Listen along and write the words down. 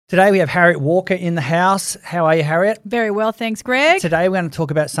Today we have Harriet Walker in the house. How are you, Harriet? Very well, thanks, Greg. Today we're going to talk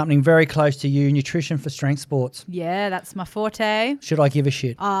about something very close to you, nutrition for strength sports. Yeah, that's my forte. Should I give a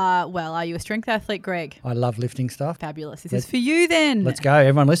shit? Well, are you a strength athlete, Greg? I love lifting stuff. Fabulous. This is for you then. Let's go.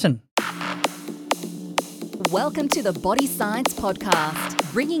 Everyone listen. Welcome to the Body Science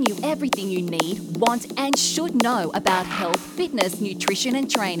Podcast, bringing you everything you need, want and should know about health, fitness, nutrition and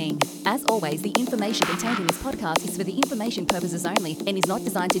training. As always, the information contained in this podcast is for the information purposes only and is not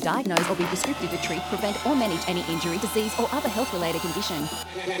designed to diagnose or be prescriptive to treat, prevent or manage any injury, disease or other health-related condition.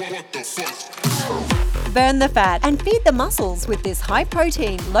 Burn the fat and feed the muscles with this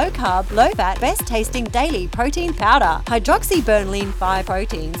high-protein, low-carb, low-fat, best-tasting daily protein powder. Hydroxyburnline 5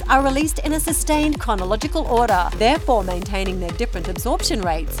 proteins are released in a sustained chronological order, therefore maintaining their different absorption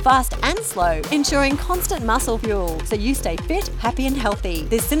rates, fast and slow, ensuring constant muscle fuel so you stay fit, happy and healthy.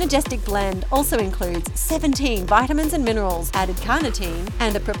 This synergistic blend also includes 17 vitamins and minerals, added carnitine,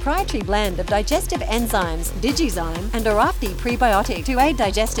 and a proprietary blend of digestive enzymes, Digizyme and Arafti prebiotic to aid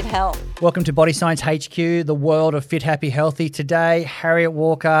digestive health. Welcome to Body Science HQ, the world of fit, happy, healthy. Today, Harriet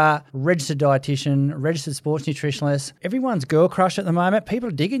Walker, registered dietitian, registered sports nutritionalist. Everyone's girl crush at the moment. People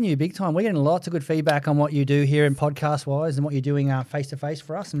are digging you big time. We're getting lots of good feedback on what you do here in podcast-wise and what you're doing face-to-face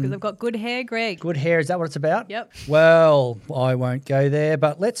for us. Because I've got good hair, Greg. Good hair, is that what it's about? Yep. Well, I won't go there,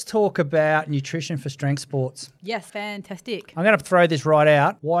 but let's talk about nutrition for strength sports. Yes, fantastic. I'm going to throw this right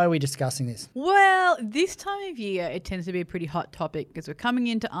out. Why are we discussing this? Well, this time of year, it tends to be a pretty hot topic because we're coming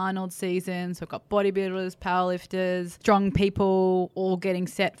into Arnold season. So we've got bodybuilders, powerlifters, strong people all getting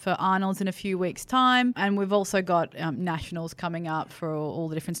set for Arnold's in a few weeks' time. And we've also got nationals coming up for all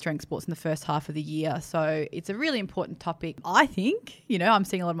the different strength sports in the first half of the year. So it's a really important topic, I think. You know, I'm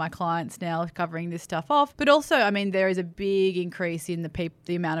seeing a lot of my clients now covering this stuff off. But also, I mean, there is a big increase in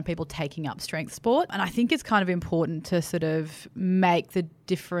the amount of people taking up strength sport. And I think it's kind of important to sort of make the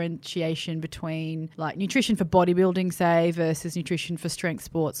differentiation between like nutrition for bodybuilding, say, versus nutrition for strength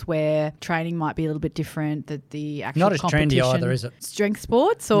sports, where training might be a little bit different. That the actual not as trendy either, is it? Strength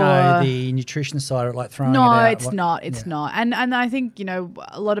sports, or no, the nutrition side of like throwing. No, it out. it's not. It's not. And I think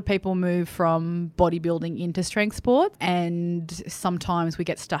a lot of people move from bodybuilding into strength sport, and sometimes we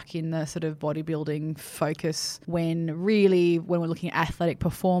get stuck in the sort of bodybuilding focus when really when we're looking at athletic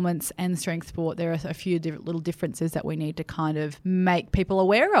performance and strength sport, there are a few little differences that we need to kind of make people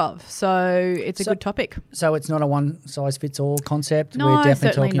aware of. So it's a good topic. So it's not a one-size-fits-all concept? No, we're definitely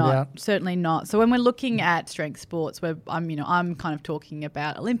certainly talking not. about. Certainly not. So when we're looking at strength sports, I'm kind of talking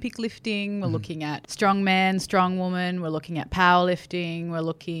about Olympic lifting. We're looking at strongman, strongwoman. We're looking at powerlifting. We're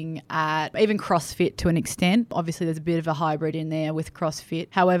looking at even CrossFit to an extent. Obviously, there's a bit of a hybrid in there with CrossFit.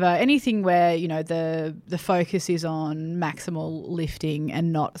 However, anything where the focus is on maximal lifting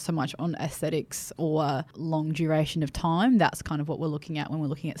and not so much on aesthetics or long duration of time, that's kind of what we're looking at when we're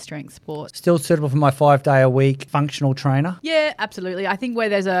looking at strength sports. Still suitable for my 5-day-a-week functional trainer? Yeah, absolutely. I think where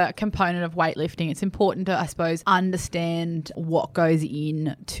there's a component of weightlifting, it's important to, I suppose, understand what goes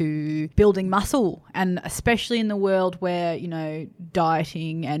into building muscle. And especially in the world where,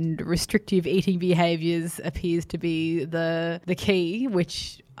 dieting and restrictive eating behaviours appears to be the key,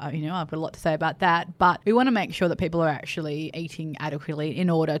 which I've got a lot to say about that, but we want to make sure that people are actually eating adequately in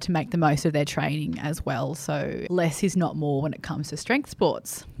order to make the most of their training as well. So less is not more when it comes to strength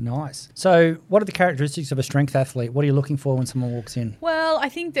sports. Nice. So what are the characteristics of a strength athlete? What are you looking for when someone walks in? Well, I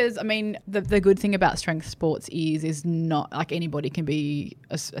think the good thing about strength sports is not like anybody can be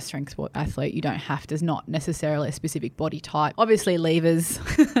a strength sport athlete. You don't have to, there's not necessarily a specific body type. Obviously levers,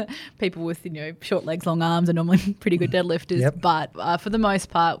 people with, short legs, long arms are normally pretty good deadlifters, Yep. But for the most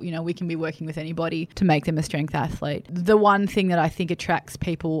part, we can be working with anybody to make them a strength athlete. The one thing that I think attracts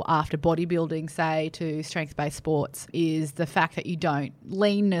people after bodybuilding, say, to strength-based sports is the fact that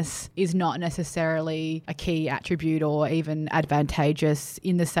leanness is not necessarily a key attribute or even advantageous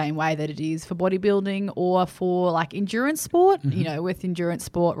in the same way that it is for bodybuilding or for like endurance sport. With endurance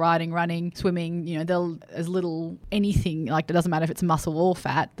sport, riding, running, swimming, they'll as little anything, like it doesn't matter if it's muscle or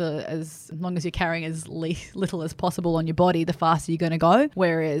fat, as long as you're carrying as little as possible on your body, the faster you're going to go.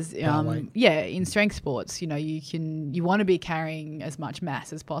 Whereas, in strength sports, you want to be carrying as much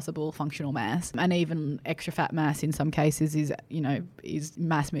mass as possible, functional mass, and even extra fat mass in some cases is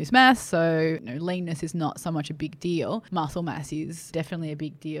mass moves mass. So, leanness is not so much a big deal. Muscle mass is definitely a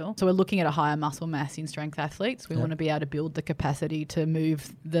big deal. So we're looking at a higher muscle mass in strength athletes. We want to be able to build the capacity to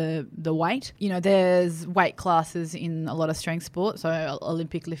move the weight. There's weight classes in a lot of strength sports. So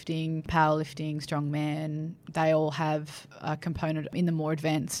Olympic lifting, powerlifting, strongman, they all have a component in the more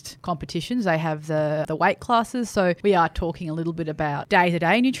advanced competitions. They have the weight classes. So we are talking a little bit about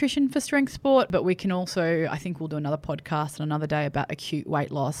day-to-day nutrition for strength sport, but we can also, I think we'll do another podcast on another day about acute weight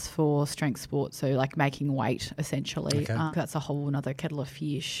loss for strength sport. So like making weight essentially. Okay. That's a whole another kettle of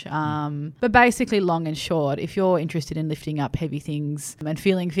fish. But basically, long and short, if you're interested in lifting up heavy things and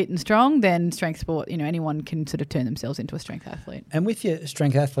feeling fit and strong, then strength sport, anyone can sort of turn themselves into a strength athlete. And with your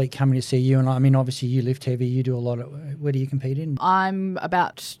strength athlete coming to see you, and I mean, obviously you lift heavy, you do a lot of, where do you compete in? I'm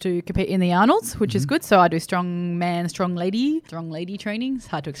about to compete in the Arnolds, which is good. So I do strongman, strong lady training. It's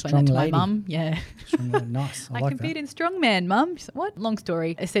hard to explain Strong that to lady. my mum. Yeah. Nice. I I like compete that. in strongman, mum. She's like, what? Long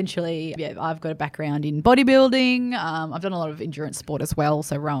story. Essentially, yeah, I've got a background in bodybuilding. I've done a lot of endurance sport as well,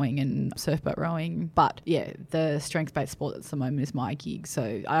 so rowing and surfboat rowing. But yeah, the strength-based sport at the moment is my gig.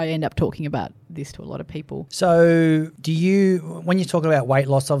 So I end up talking about this to a lot of people. So when you talk about weight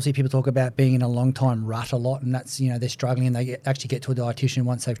loss, obviously people talk about being in a long time rut a lot, and that's, they're struggling and they actually get to a dietitian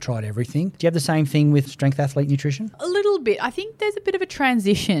once they've tried everything. Do you have the same thing with strength athlete nutrition? A little bit. I think there's a bit of a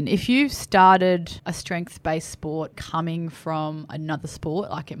transition. If you've started a strength-based sport coming from another sport,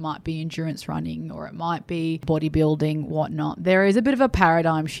 like it might be endurance running or it might be bodybuilding, whatnot, there is a bit of a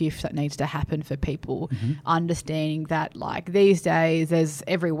paradigm shift that needs to happen for people, understanding that like these days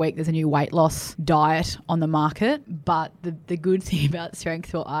every week there's a new weight loss diet on the market. But the good thing about strength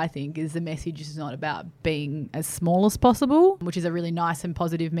sport, I think, is the message is not about being as small as possible, which is a really nice and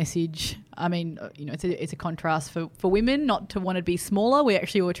positive message. I mean, it's a contrast for women not to want to be smaller. We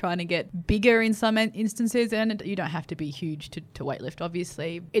actually were trying to get bigger in some instances, and you don't have to be huge to weightlift,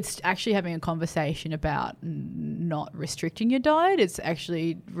 obviously. It's actually having a conversation about not restricting your diet. It's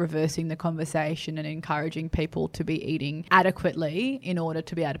actually reversing the conversation and encouraging people to be eating adequately in order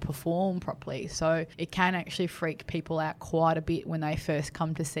to be able to perform properly. So it can actually freak people out quite a bit when they first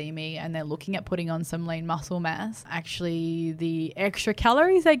come to see me and they're looking at putting on some lean muscle mass. Actually, the extra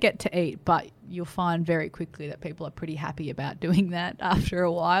calories they get to eat, but you'll find very quickly that people are pretty happy about doing that after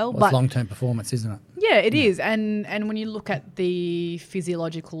a while. Well, it's long-term performance, isn't it? Yeah, it is. And when you look at the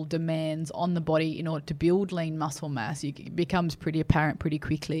physiological demands on the body in order to build lean muscle mass, it becomes pretty apparent pretty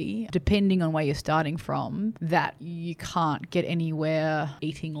quickly, depending on where you're starting from, that you can't get anywhere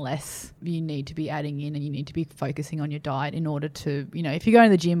eating less. You need to be adding in and you need to be focusing on your diet in order to, if you're going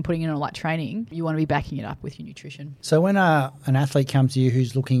to the gym, putting in a light training, you want to be backing it up with your nutrition. So when an athlete comes to you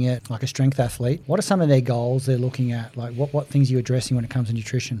who's looking at like a strength athlete, what are some of their goals they're looking at? Like what things are you addressing when it comes to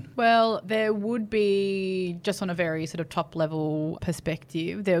nutrition? Well, there would be, just on a very sort of top level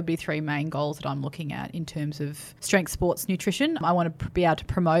perspective, there would be three main goals that I'm looking at in terms of strength sports nutrition. I want to be able to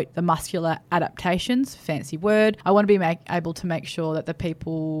promote the muscular adaptations, fancy word. I want to be able to make sure that the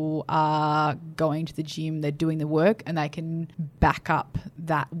people are going to the gym, they're doing the work, and they can back up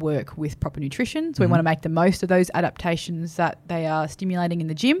that work with proper nutrition. So we want to make the most of those adaptations that they are stimulating in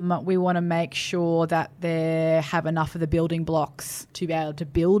the gym. We want to make sure that they have enough of the building blocks to be able to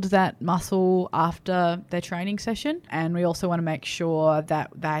build that muscle after their training session. And we also want to make sure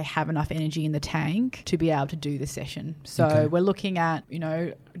that they have enough energy in the tank to be able to do the session. So we're looking at,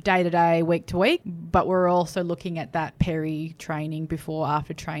 day to day, week to week, but we're also looking at that peri-training, before,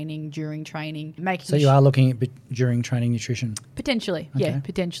 after training, during training. So you are looking at during training nutrition? Potentially, yeah,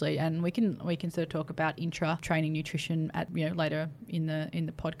 potentially. And we can sort of talk about intra-training nutrition at later in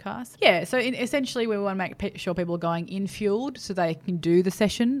the podcast. Yeah, so essentially we want to make sure people are going in fueled so they can do the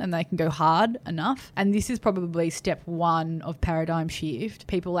session and they can go hard enough. And this is probably step one of paradigm shift.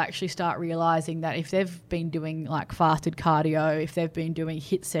 People actually start realizing that if they've been doing like fasted cardio, if they've been doing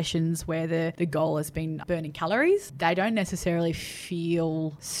HIIT sessions where the goal has been burning calories, they don't necessarily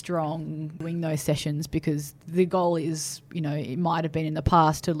feel strong doing those sessions because the goal is, it might have been in the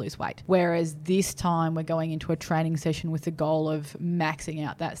past to lose weight. Whereas this time we're going into a training session with the goal of maxing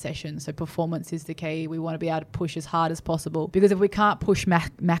out that session. So performance is the key. We want to be able to push as hard as possible, because if we can't push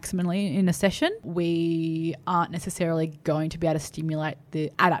maximally in a session, we aren't necessarily going to be able to stimulate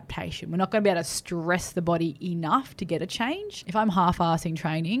the adaptation. We're not going to be able to stress the body enough to get a change. If I'm half-assing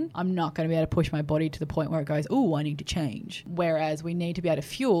training, I'm not going to be able to push my body to the point where it goes, oh, I need to change. Whereas we need to be able to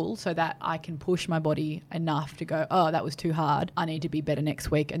fuel so that I can push my body enough to go, oh, that was too hard. I need to be better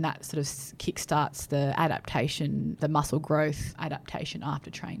next week. And that sort of kickstarts the adaptation, the muscle growth adaptation after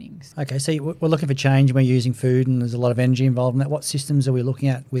trainings. Okay, so we're looking for change. We're using food and there's a lot of energy involved in that. What systems are we looking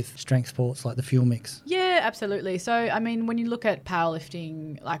at with strength sports like the fuel mix? Yeah, absolutely. So, I mean, when you look at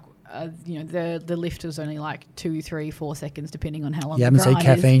powerlifting, like, the lift was only like 2, 3, 4 seconds, depending on how long You the haven't seen grind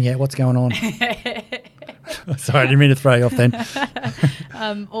caffeine yet. What's going on? Sorry, I didn't mean to throw you off then.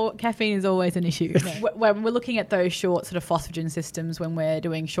 Or caffeine is always an issue. When we're looking at those short sort of phosphagen systems when we're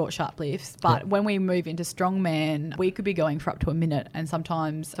doing short, sharp lifts, but when we move into strongman, we could be going for up to a minute, and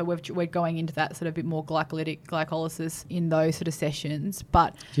sometimes so we're going into that sort of bit more glycolysis in those sort of sessions.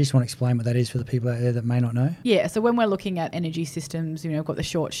 But do you just want to explain what that is for the people out there that may not know? Yeah, so when we're looking at energy systems, we've got the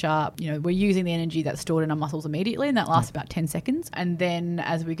short, sharp, we're using the energy that's stored in our muscles immediately, and that lasts about 10 seconds. And then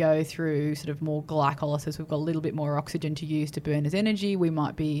as we go through sort of more glycolysis, we've got a little bit more oxygen to use to burn as energy.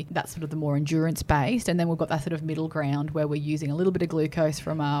 That's sort of the more endurance based. And then we've got that sort of middle ground where we're using a little bit of glucose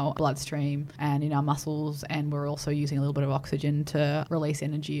from our bloodstream and in our muscles, and we're also using a little bit of oxygen to release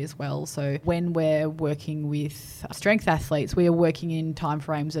energy as well. So when we're working with strength athletes, we are working in time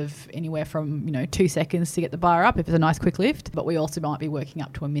frames of anywhere from 2 seconds to get the bar up if it's a nice quick lift, but we also might be working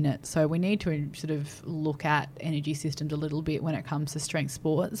up to a minute. So we need to sort of look at energy systems a little bit when it comes to strength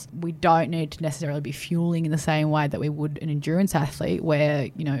sports. We don't need to necessarily be fueling in the same way that we would an endurance athlete, where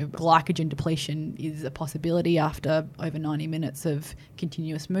glycogen depletion is a possibility after over 90 minutes of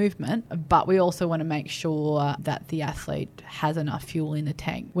continuous movement. But we also want to make sure that the athlete has enough fuel in the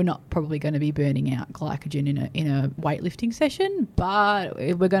tank. We're not probably going to be burning out glycogen in a weightlifting session, but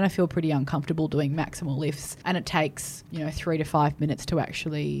we're going to feel pretty uncomfortable doing maximal lifts, and it takes 3 to 5 minutes to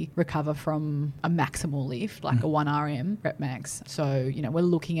actually recover from a maximal lift, like a 1 RM rep max. So we're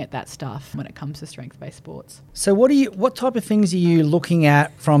looking at that stuff when it comes to strength-based sports. So what type of things are you looking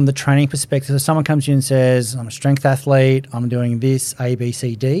at from the training perspective? So someone comes to you and says, I'm a strength athlete, I'm doing this, A, B,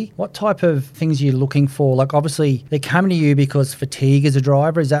 C, D. What type of things are you looking for? Like, obviously they're coming to you because fatigue is a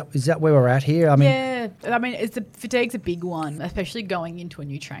driver. Is that where we're at here? Fatigue's a big one, especially going into a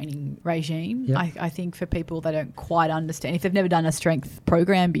new training regime. Yep. I think for people that don't quite understand, if they've never done a strength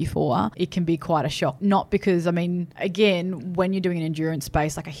program before, it can be quite a shock. Not because, again, when you're doing an endurance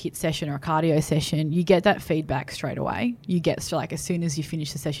space, like a HIIT session or a cardio session, you get that feedback straight away. You get as soon as you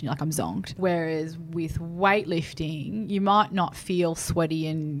finish the session, you're like, I'm zonked. Whereas with weightlifting, you might not feel sweaty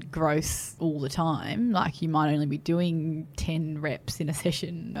and gross all the time. Like, you might only be doing 10 reps in a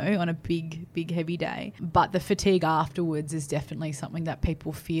session on a big heavy day. But the fatigue afterwards is definitely something that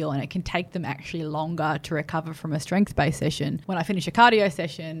people feel, and it can take them actually longer to recover from a strength-based session. When I finish a cardio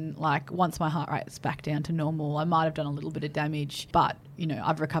session, like, once my heart rate's back down to normal, I might have done a little bit of damage, but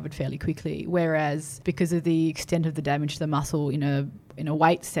I've recovered fairly quickly. Whereas because of the extent of the damage to the muscle in a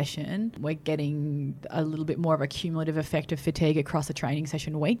weight session, we're getting a little bit more of a cumulative effect of fatigue across a training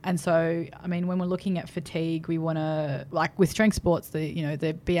session week. And so, when we're looking at fatigue, we want to, like with strength sports,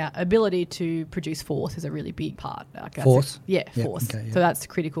 the ability to produce force is a really big part. Force? Force. Okay, yeah. So that's a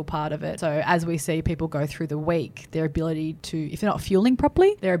critical part of it. So as we see people go through the week, their ability to, if they're not fueling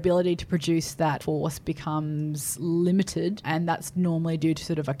properly, their ability to produce that force becomes limited, and that's normally due to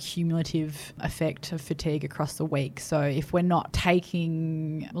sort of a cumulative effect of fatigue across the week. So if we're not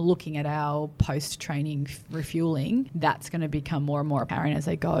looking at our post-training refueling, that's going to become more and more apparent as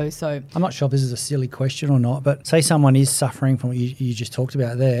they go. So I'm not sure if this is a silly question or not, but say someone is suffering from what you just talked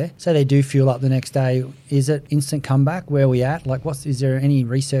about there. Say they do fuel up the next day. Is it instant comeback? Where are we at? Like, is there any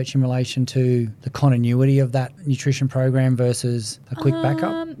research in relation to the continuity of that nutrition program versus a quick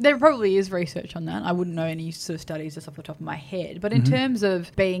backup? There probably is research on that. I wouldn't know any sort of studies just off the top of my head. But in terms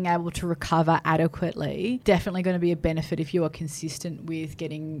of being able to recover adequately, definitely going to be a benefit if you are consistent with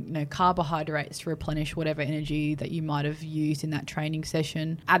getting carbohydrates to replenish whatever energy that you might have used in that training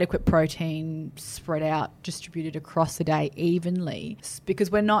session. Adequate protein spread out, distributed across the day evenly, because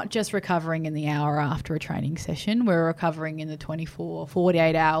we're not just recovering in the hour after a training session. We're recovering in the 24,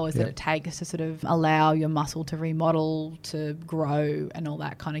 48 hours that it takes to sort of allow your muscle to remodel, to grow, and all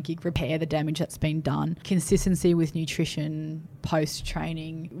that kind of gig, repair the damage that's been done. Consistency with nutrition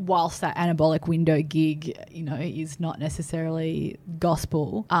post-training, whilst that anabolic window gig, is not necessarily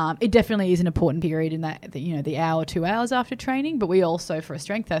gospel, it definitely is an important period in that, the hour, 2 hours after training. But we also, for a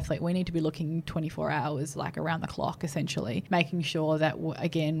strength athlete, we need to be looking 24 hours, like around the clock, essentially, making sure that,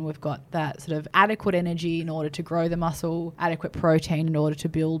 again, we've got that sort of adequate energy in order to grow the muscle, adequate protein in order to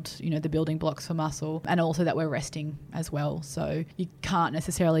build, the building blocks for muscle, and also that we're resting as well. So you can't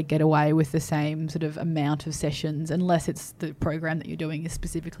necessarily get away with the same sort of amount of sessions unless it's the program that you're doing is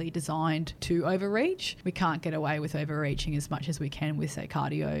specifically designed to overreach. We can't get away with overreaching as much as we can with, say,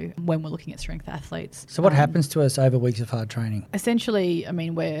 cardio when we're looking at strength athletes. So what happens to us over weeks of hard training? Essentially, I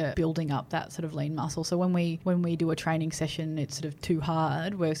mean, we're building up that sort of lean muscle. So when we do a training session, it's sort of too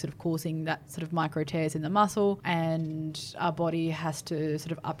hard. We're sort of causing that sort of micro tears in the muscle, and our body has to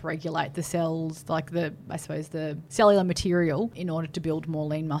sort of upregulate the cells, like the cellular material, in order to build more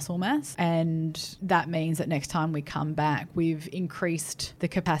lean muscle mass. And that means that next time we come back, we've increased the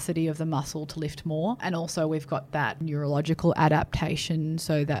capacity of the muscle to lift more. And also we've got that neurological adaptation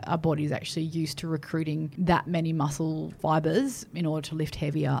so that our body is actually used to recruiting that many muscle fibers in order to lift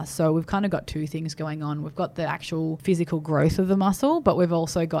heavier. So we've kind of got two things going on. We've got the actual physical growth of the muscle, but we've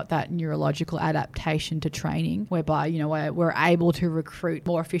also got that neurological adaptation to training, whereby, you know, we're able to recruit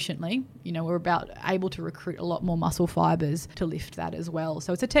more efficiently. You know, we're able to recruit a lot more muscle fibers to lift that as well.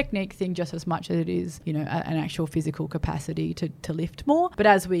 So it's a technique thing just as much as it is, you know, an actual physical capacity to lift more. But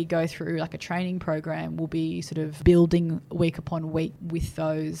as we go through like a training program, we'll be sort of building week upon week with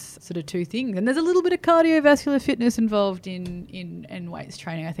those sort of two things. And there's a little bit of cardiovascular fitness involved in weights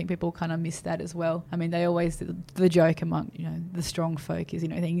training. I think people kind of miss that as well. I mean, they always, the joke among, you know, the strong folk is, you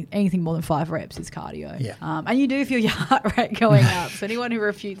know, anything more than 5 reps is cardio. Yeah. And you do feel your heart rate going up. So anyone who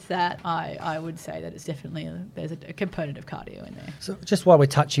refutes that, I would say that it's definitely there's a component of cardio in there. So just while we're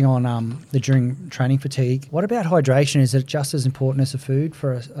touching on the during training fatigue, what about hydration? Is it just as important as a food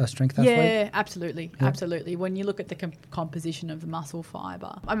for a strength athlete? Yeah, absolutely. Yep. Absolutely. When you look at the composition of the muscle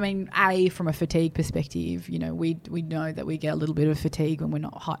fibre, I mean, from a fatigue perspective, you know, we know that we get a little bit of fatigue when we're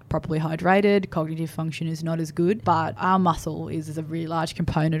not properly hydrated. Cognitive function is not as good, but our muscle is a really large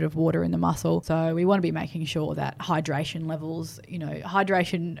component of water in the muscle. So we want to be making sure that hydration levels, you know,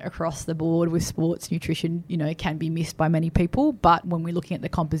 hydration across the board with sports nutrition, you know, can be missed by many people. But when we're looking at the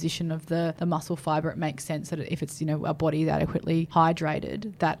composition of the muscle fibre, it makes sense that if it's, you know, our body is adequately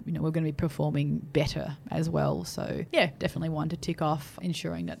hydrated, that, you know, we're going to be performing better as well. So yeah, definitely one to tick off,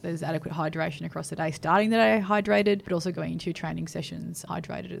 ensuring that there's adequate hydration across the day, starting the day hydrated, but also going into training sessions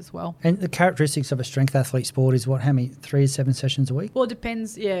hydrated as well. And the characteristics of a strength athlete sport is what, how many, 3 to 7 sessions a week? Well, it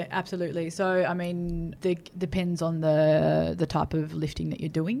depends. Yeah, absolutely. So, I mean, it depends on the type of lifting that you're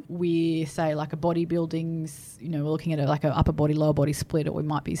doing. We say like a bodybuilding's, you know, we're looking at like an upper body, lower body split, or we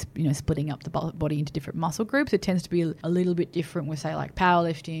might be, you know, splitting up the body into different muscle groups. It tends to be a little bit different with, say, like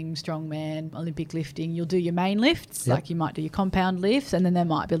powerlifting, strongman, Olympic lifting. You'll do your main lifts, like you might do your compound lifts, and then there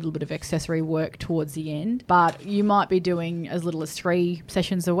might be a little bit of accessory work towards the end. But you might be doing as little as 3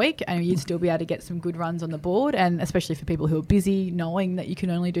 sessions a week, and you'd still be able to get some good runs on the board. And especially for people who are busy, knowing that you can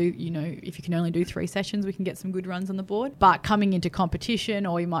only do, you know, if you can only do 3 sessions, we can get some good runs on the board. But coming into competition,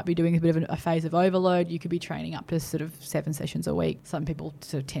 or you might be doing a bit of a phase of overload, you could be training up to sort of 7 sessions a week. Some people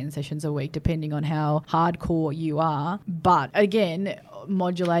sort of 10 sessions a week, depending on how hardcore you are. But again,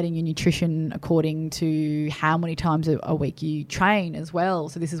 modulating your nutrition according to how many times a week you train as well.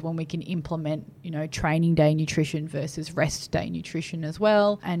 So this is when we can implement, you know, training day nutrition versus rest day nutrition as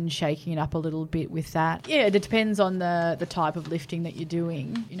well, and shaking it up a little bit with that. Yeah, it depends on the type of lifting that you're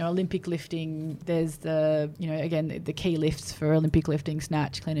doing. You know, Olympic lifting, there's the key lifts for Olympic lifting,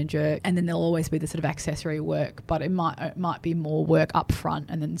 snatch, clean and jerk, and then there'll always be the sort of accessory work, but it might be more work up front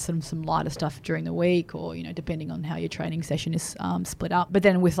and then some lighter stuff during the week, or, you know, depending on how your training session is split up. But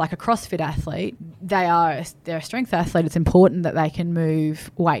then with like a CrossFit athlete, they're a strength athlete. It's important that they can move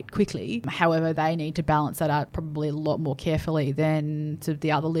weight quickly. However, they need to balance that out probably a lot more carefully than sort of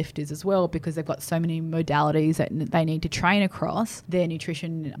the other lifters as well, because they've got so many modalities that they need to train across. Their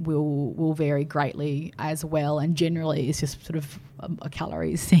nutrition will vary greatly as well, and generally it's just sort of a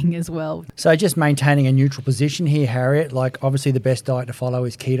calories thing as well. So just maintaining a neutral position here, Harriet, like obviously the best diet to follow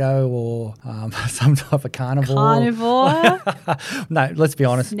is keto or some type of carnivore. No, let's be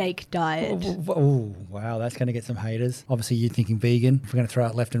honest. Snake diet. Oh, wow, that's going to get some haters. Obviously you're thinking vegan, if we're going to throw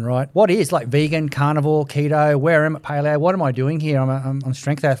it left and right. What is like vegan, carnivore, keto, where am I, paleo? What am I doing here? I'm a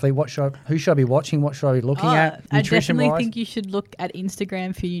strength athlete. Who should I be watching? What should I be looking at? I definitely think you should look at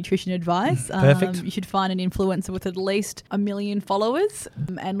Instagram for nutrition advice. Perfect. You should find an influencer with at least 1 million followers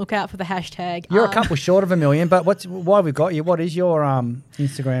and look out for the hashtag. You're a couple short of 1 million, but why we've got you? What is your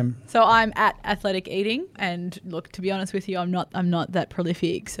Instagram? So I'm at Athletic Eating, and look, to be honest with you, I'm not that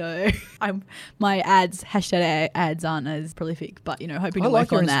prolific. So my hashtag ads aren't as prolific, but, you know, hoping to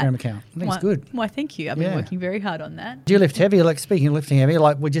work on that. I like your Instagram account. I think it's good. Why, thank you. I've been working very hard on that. Do you lift heavy? Like, speaking of lifting heavy,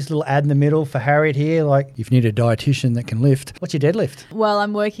 like, we're just a little ad in the middle for Harriet here. Like, if you need a dietitian that can lift, what's your deadlift? Well,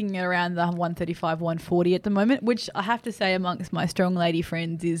 I'm working at around the 135, 140 at the moment, which I have to say amongst my strong lady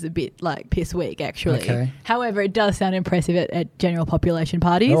friends is a bit like piss weak, actually. Okay. However, it does sound impressive at general population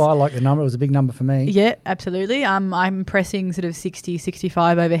parties. Oh, I like the number. It was a big number for me. Yeah, absolutely. I'm pressing sort of 60,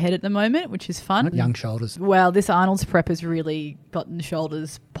 65 overhead at the moment, which is fun. fun. Young shoulders. Well, this Arnold's prep has really gotten the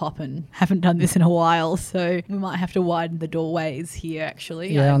shoulders popping. Haven't done this in a while, so we might have to widen the doorways here,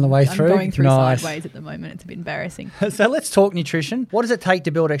 actually. Yeah, on the way through. I'm going through Nice. sideways at the moment. It's a bit embarrassing. So let's talk nutrition. What does it take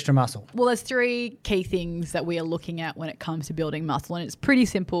to build extra muscle? Well, there's 3 key things that we are looking at when it comes to building muscle, and it's pretty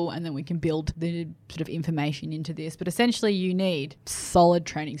simple, and then we can build the sort of information into this. But essentially, you need solid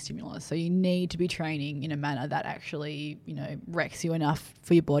training stimulus. So you need to be training in a manner that actually, wrecks you enough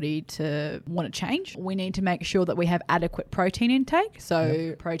for your body to want to change. We need to make sure that we have adequate protein intake.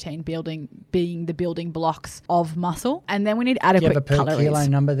 So protein being the building blocks of muscle. And then we need adequate Do you have a per calories. kilo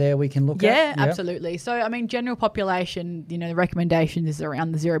number there we can look at? Yeah, absolutely. So, general population, the recommendation is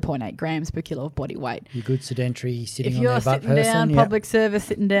around the 0.8 grams per kilo of body weight. You're good sedentary sitting If on you're their butt sitting person. down, public service,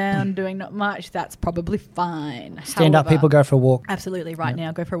 sitting down, doing not much, that's probably fine. Stand up, However, people, go for a walk. Absolutely, right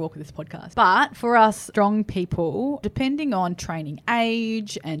now, go for a walk with this podcast. But for us strong people, depending on training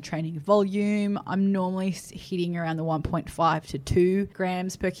age and training volume, I'm normally hitting around the 1.5 to 2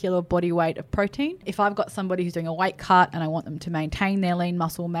 grams per kilo of body weight of protein. If I've got somebody who's doing a weight cut and I want them to maintain their lean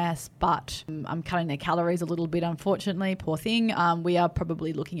muscle mass, but I'm cutting their calories a little bit, unfortunately, poor thing, we are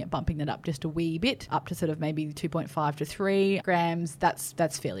probably looking at bumping that up just a wee bit, up to sort of maybe 2.5 to 3 grams.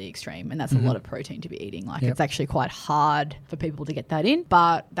 That's fairly extreme, and that's a lot of protein to be eating. It's actually quite hard for people to get that in,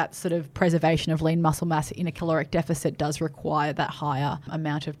 but that sort of preservation of lean muscle mass in a caloric deficit does require that higher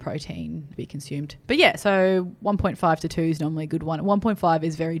amount of protein to be consumed. But yeah, so 1.5 to 2 is normally a good one. 1.5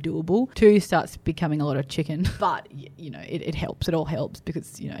 is very doable. 2 starts becoming a lot of chicken, but it helps. It all helps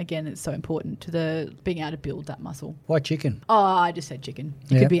because, again, it's so important to the being able to build that muscle. Why chicken? Oh, I just said chicken.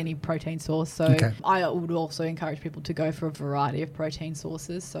 It could be any protein source. So I would also encourage people to go for a variety of protein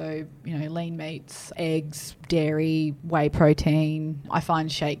sources. So, lean meats, eggs, dairy, whey protein. I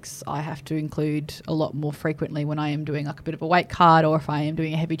find shakes I have to include a lot more frequently when I am doing a bit of a weight cut or if I am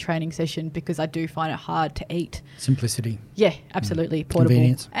doing a heavy training session because I do find it hard to eat. Simplicity. Yeah, absolutely. Portable.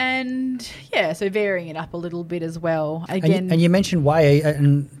 Convenience. And so varying it up a little bit as well. Again, and you mentioned whey,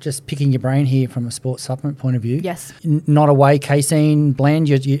 and just picking your brain here from a sports supplement point of view. Yes. Not a whey casein blend.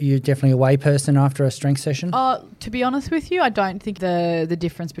 You're definitely a whey person after a strength session. To be honest with you, I don't think the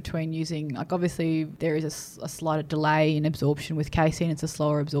difference between using, obviously there is a slight delay in absorption with casein. It's a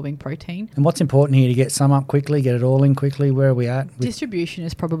slower absorbing protein. And what's important here to get some up quickly, get it all in quickly? Where are we at? Distribution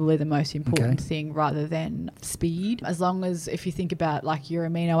is probably the most important thing rather than speed. As long as if you think about your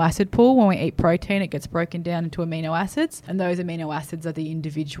amino acid pool, when we eat protein, it gets broken down into amino acids, and those amino acids are the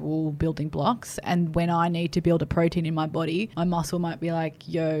individual building blocks. And when I need to build a protein in my body, my muscle might be like,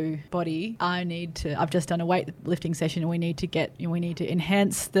 yo, body, I've just done a weightlifting session and we need to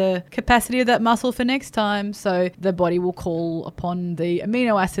enhance the capacity of that muscle for next time. So the body will call upon the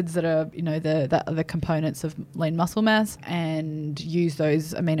amino acids that are, the components of lean muscle mass and use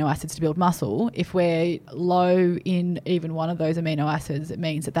those amino acids to build muscle. If we're low in even one of those amino acids, it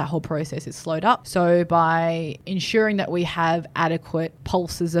means that whole process is slowed up. So by ensuring that we have adequate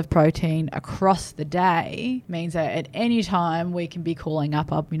pulses of protein across the day means that at any time we can be calling up,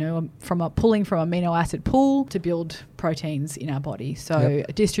 pulling from amino acid pool to build proteins in our body. So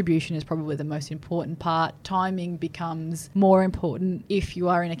distribution is probably the most important part. Timing becomes more important if you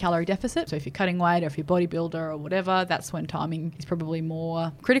are in a calorie deficit. So if you're cutting weight or if you're a bodybuilder or whatever, that's when timing is probably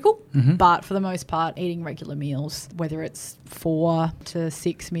more critical. But for the most part, eating regular meals, whether it's 4 to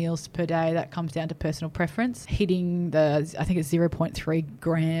 6 meals per day, that comes down to personal preference. Hitting I think it's 0.3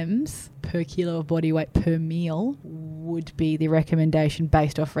 grams per kilo of body weight per meal would be the recommendation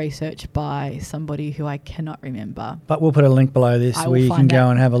based off research by somebody who I cannot remember. But we'll put a link below this where you can go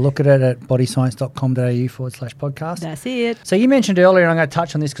and have a look at it at bodyscience.com.au/podcast. That's it. So you mentioned earlier, and I'm going to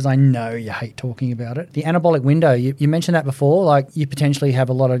touch on this because I know you hate talking about it, the anabolic window. You mentioned that before, you potentially have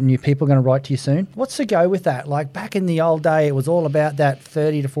a lot of new people going to write to you soon. What's the go with that? Back in the old day, it was all about that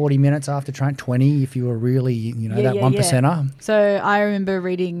 30 to 40 minutes after training, 20 if you were really, that 1%er. So I remember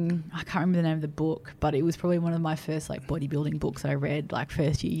reading, I can't remember the name of the book, but it was probably one of my first bodybuilding books I read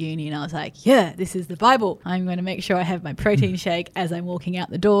first year uni, and I was like, this is the Bible. I'm going to make sure I have my protein shake as I'm walking out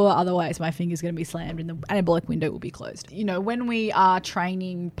the door, otherwise my finger's going to be slammed and the anabolic window will be closed. When we are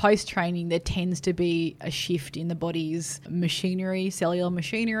training, post-training, there tends to be a shift in the body's machinery, cellular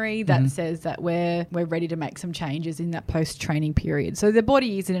machinery, that says that we're ready to make some changes in that post-training period. So the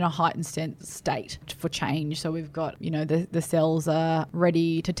body is in a heightened state for change. So we've got, the cells are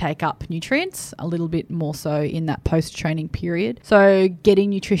ready to take up nutrients a little bit more so in that post post-training period. So getting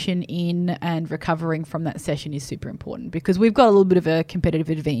nutrition in and recovering from that session is super important because we've got a little bit of a competitive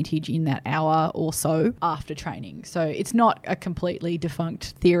advantage in that hour or so after training. So it's not a completely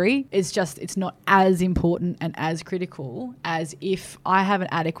defunct theory. It's just it's not as important and as critical as if I have an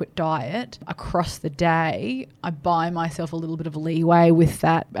adequate diet across the day, I buy myself a little bit of leeway with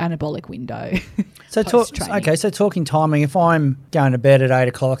that anabolic window. So talking timing, if I'm going to bed at 8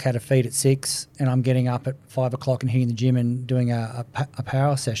 o'clock, had a feed at 6, and I'm getting up at 5 o'clock and hitting the gym and doing a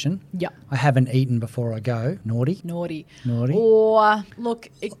power session, I haven't eaten before I go. Naughty. Or, look,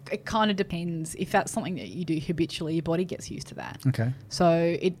 it kind of depends. If that's something that you do habitually, your body gets used to that. Okay.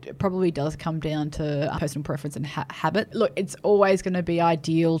 So it probably does come down to personal preference and habit. Look, it's always going to be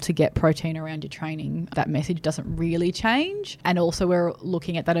ideal to get protein around your training. That message doesn't really change. And also we're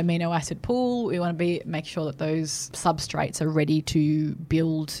looking at that amino acid pool. We want to make sure that those substrates are ready to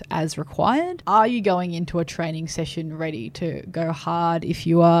build as required. Are you going into a training session ready to go hard if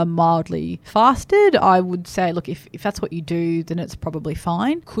you are mildly fasted? I would say, look, if that's what you do, then it's probably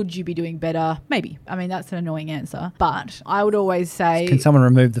fine. Could you be doing better? Maybe. I mean, that's an annoying answer. But I would always say... Can someone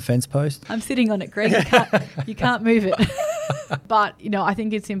remove the fence post? I'm sitting on it, Greg. You can't move it. But, I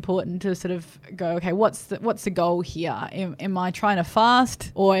think it's important to sort of go, okay, what's the goal here? Am I trying to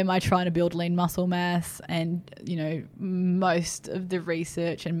fast or am I trying to build lean muscle mass? And, most of the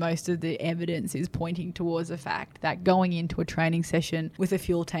research and most of the evidence is pointing towards the fact that going into a training session with a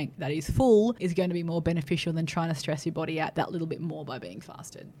fuel tank that is full is going to be more beneficial than trying to stress your body out that little bit more by being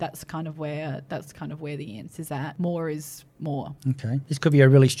fasted. That's kind of where the answer's at. More is more. Okay. This could be a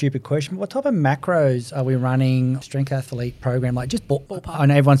really stupid question. What type of macros are we running strength athlete program? Like just ballpark. I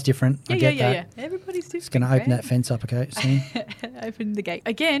know everyone's different. I get that. Yeah. Everybody's different. Just going to open that fence up, okay, soon. Open the gate.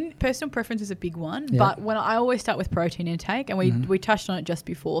 Again, personal preference is a big one, but when I always start with protein intake, and we touched on it just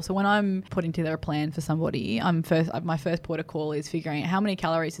before. So when I'm putting together a plan for somebody, my first port of call is figuring out how many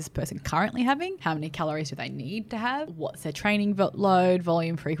calories is this person currently having, how many calories do they need to have, what's their training load,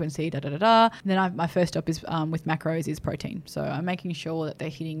 volume, frequency, And then my first stop is with macros is protein. So I'm making sure that they're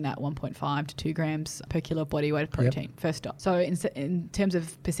hitting that 1.5 to 2 grams per kilo body weight of protein. First stop. So in terms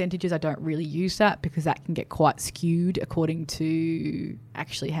of percentages, I don't really use that because that can get quite skewed according to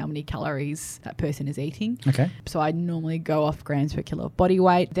actually how many calories that person is eating. Okay. So I normally go off grams per kilo of body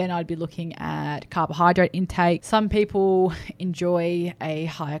weight. Then I'd be looking at carbohydrate intake. Some people enjoy a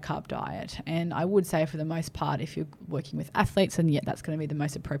higher carb diet. And I would say for the most part, if you're working with athletes, then that's going to be the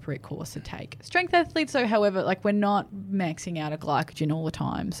most appropriate course to take. Strength athletes, so however, we're not maxing out a glycogen all the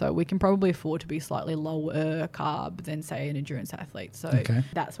time. So we can probably afford to be slightly lower carb than, say, an endurance athlete. So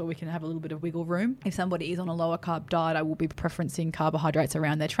that's where we can have a little bit of wiggle room. If somebody is on a lower carb diet, I will be preferencing carbohydrates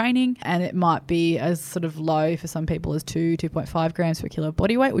around their training. And it might be as sort of low for some people as 2.5 grams per kilo of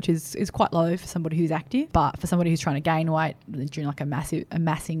body weight, which is quite low for somebody who's active. But for somebody who's trying to gain weight during a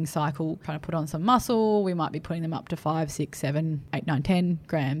massing cycle, trying to put on some muscle, we might be putting them up to 5, 6, 7, 8, 9, 10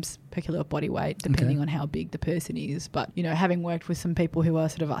 grams per kilo of body weight, depending on how big the person is. But, having worked with some people who are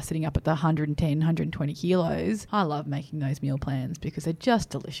sort of sitting up at the 110, 120 kilos, I love making those meal plans because they're just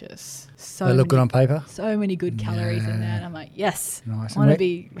delicious. They look good on paper. So many good calories in that. I'm like, yes, nice. I want to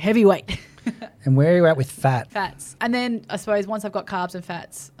be heavyweight. And where are you at with fat? Fats. And then I suppose once I've got carbs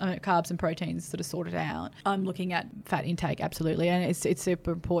and proteins sort of sorted out, I'm looking at fat intake, absolutely. And it's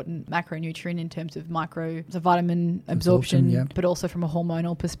super important macronutrient in terms of vitamin absorption, but also from a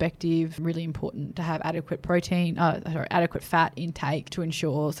hormonal perspective, really important to have adequate adequate fat intake to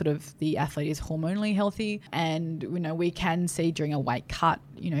ensure sort of the athlete is hormonally healthy. And, we can see during a weight cut,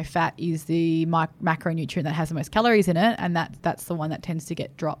 fat is the macronutrient that has the most calories in it. And that's the one that tends to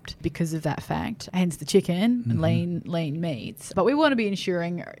get dropped because of that fact, hence the chicken and lean meats. But we want to be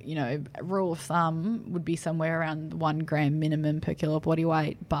ensuring, rule of thumb would be somewhere around 1 gram minimum per kilo of body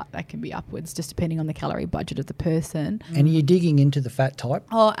weight, but that can be upwards just depending on the calorie budget of the person. And are you digging into the fat type?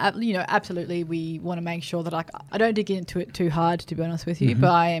 Oh, absolutely. We want to make sure that I don't dig into it too hard, to be honest with you,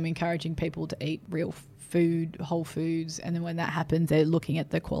 but I am encouraging people to eat real food, whole foods, and then when that happens, they're looking at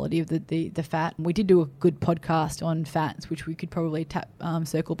the quality of the fat. We did do a good podcast on fats, which we could probably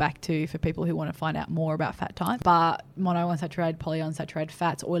circle back to for people who want to find out more about fat type. But monounsaturated, polyunsaturated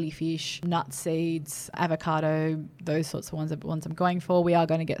fats, oily fish, nuts, seeds, avocado, those sorts of ones are the ones I'm going for. We are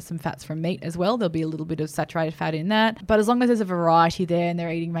going to get some fats from meat as well. There'll be a little bit of saturated fat in that. But as long as there's a variety there and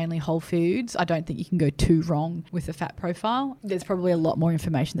they're eating mainly whole foods, I don't think you can go too wrong with the fat profile. There's probably a lot more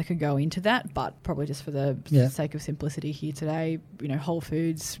information that could go into that, but probably just for the sake of simplicity here today, whole food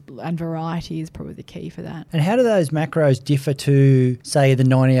foods and variety is probably the key for that. And how do those macros differ to, say, the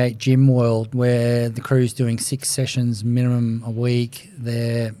 98 gym world where the crew's doing 6 sessions minimum a week,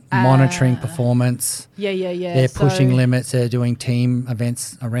 they're monitoring performance, they're pushing limits, they're doing team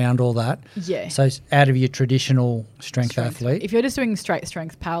events around all that? Yeah. So it's out of your traditional strength athlete. If you're just doing straight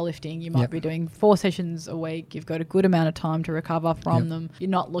strength powerlifting, you might be doing 4 sessions a week. You've got a good amount of time to recover from them. You're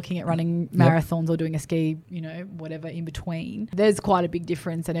not looking at running marathons or doing a ski, whatever in between. There's quite a big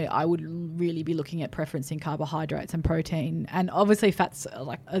difference, and I would really be looking at preferencing carbohydrates and protein, and obviously fats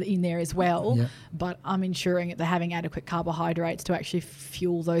are in there as well. But I'm ensuring that they're having adequate carbohydrates to actually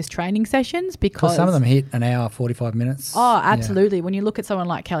fuel those training sessions, because some of them hit an hour, 45 minutes. Oh, absolutely. Yeah. When you look at someone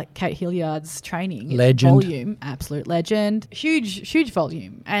like Kate Hilliard's training, legend, volume, absolute legend, huge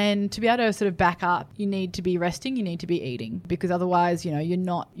volume, and to be able to sort of back up, you need to be resting, you need to be eating, because otherwise, you're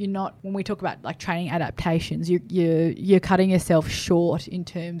not. When we talk about training adaptations, you're cutting yourself short in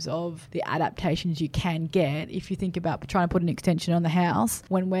terms of the adaptations you can get. If you think about trying to put an extension on the house,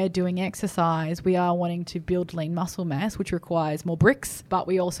 when we're doing exercise, we are wanting to build lean muscle mass, which requires more bricks, but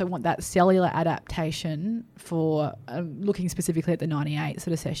we also want that cellular adaptation for looking specifically at the 98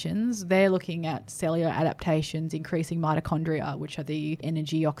 sort of sessions. They're looking at cellular adaptations, increasing mitochondria, which are the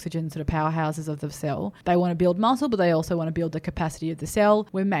energy oxygen sort of powerhouses of the cell. They want to build muscle, but they also want to build the capacity of the cell.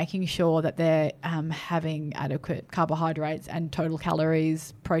 We're making sure that they're having adequate carbohydrates and total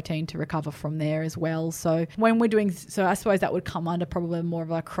calories, protein to recover from there as well. So when we're doing, I suppose that would come under probably more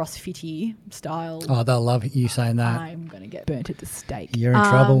of a CrossFitty style. Oh, they'll love you saying that. I'm going to get burnt at the steak. You're in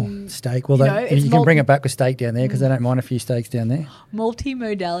trouble. Steak. Well, you can bring it back with steak down there, because they don't mind a few steaks down there.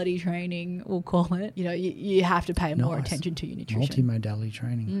 Multimodality training, we'll call it. You have to pay more attention to your nutrition. Multimodality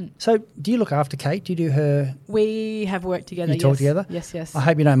training. So do you look after Kate? Do you do her? We have worked together. You talk together? Yes. I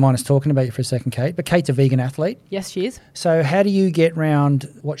hope you don't mind us talking about you for a second, Kate. But Kate's a vegan athlete. Yes, she is. So how do you get round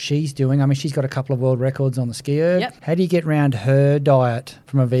what she's doing? I mean, she's got a couple of world records on the ski erg. Yep. How do you get round her diet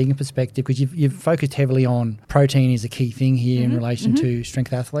from a vegan perspective? Because you've focused heavily on protein is a key thing here in relation to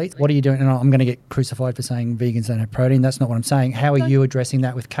strength athletes. What are you doing? And I'm going to get crucified for saying vegans don't have protein. That's not what I'm saying. How are you addressing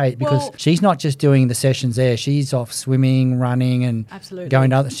that with Kate? Because she's not just doing the sessions there. She's off swimming, running, and going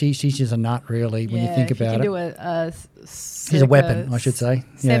to other. She's just a nut, really, when you think about it. She's a weapon, I should say.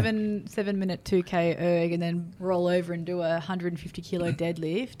 7-minute 2K erg, and then roll over and do a 150 kilo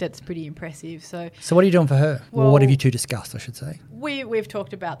deadlift. That's pretty impressive. So what are you doing for her? Well, what have you two discussed, I should say? We've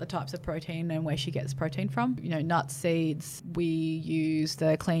talked about the types of protein and where she gets protein from. Nuts, seeds. We use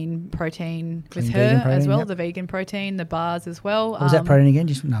the clean protein with her as well, the vegan protein, the bars as well. What was that protein again?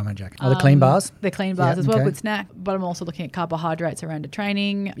 No, I'm joking. The clean bars? The clean bars as well, good snack. But I'm also looking at carbohydrates around the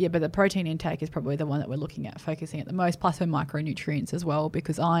training. Yeah, but the protein intake is probably the one that we're looking at, focusing at the most, plus her micronutrients as well,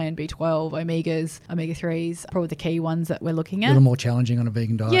 because iron, B12, omegas, omega-3s, probably the key ones that we're looking at. A little more challenging on a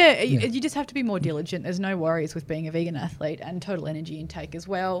vegan diet. Yeah, you just have to be more diligent. There's no worries with being a vegan athlete, and total energy intake as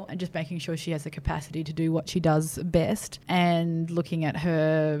well, and just making sure she has the capacity to do what she does best, and looking at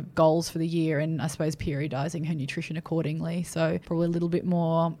her goals for the year, and I suppose periodizing her nutrition accordingly. So probably a little bit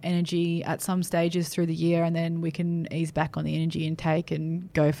more energy at some stages through the year, and then we can ease back on the energy intake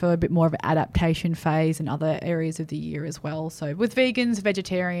and go for a bit more of an adaptation phase in other areas of the year as well. So with vegans,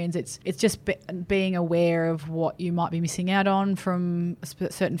 vegetarians, it's just being aware of what you might be missing out on from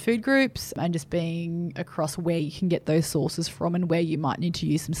certain food groups, and just being across where you can get those sources from and where you might need to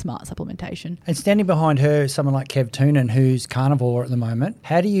use some smart supplementation. And standing behind her is someone like Kev Toonan, who's carnivore at the moment.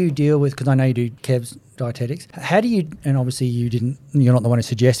 How do you deal with, because I know you do Kev's dietetics, how do you, and obviously you're not the one who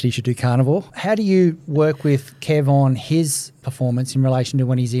suggested he should do carnivore, how do you work with Kev on his performance in relation to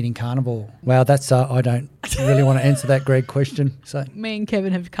when he's eating carnivore? Wow, that's I don't really want to answer that Greg question. So me and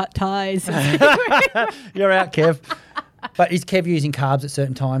Kevin have cut ties. You're out, Kev. But is Kev using carbs at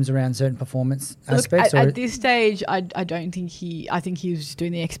certain times around certain performance aspects? At this stage, I don't think I think he was just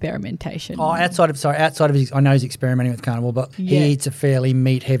doing the experimentation. Oh, outside of his, I know he's experimenting with carnivore, but he eats a fairly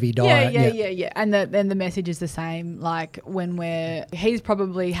meat-heavy diet. Yeah. And then the message is the same. Like when he's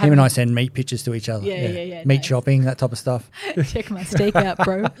probably having... Him and I send meat pictures to each other. Yeah. Meat shopping, that type of stuff. Check my steak out,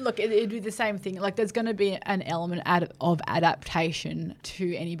 bro. Look, it'd be the same thing. Like there's going to be an element of adaptation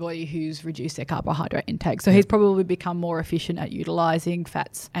to anybody who's reduced their carbohydrate intake. So he's probably become more efficient at utilizing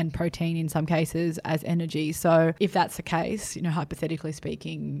fats and protein in some cases as energy. So if that's the case, hypothetically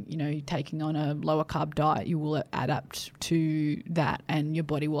speaking, taking on a lower carb diet, you will adapt to that, and your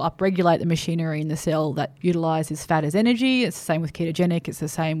body will upregulate the machinery in the cell that utilizes fat as energy. It's the same with ketogenic. It's the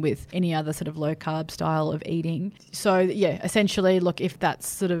same with any other sort of low carb style of eating. So essentially, look, if that's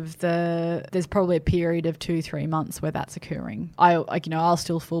sort of there's probably a period of 2-3 months where that's occurring. I'll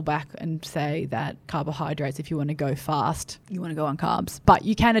still fall back and say that carbohydrates, if you want to go fast, fast, you want to go on carbs. But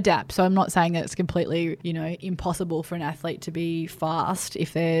you can adapt. So I'm not saying that it's completely, impossible for an athlete to be fast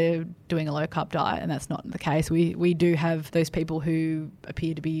if they're doing a low carb diet, and that's not the case. We do have those people who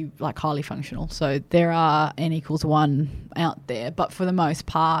appear to be like highly functional. So there are N=1 out there. But for the most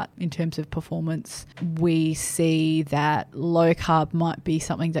part, in terms of performance, we see that low carb might be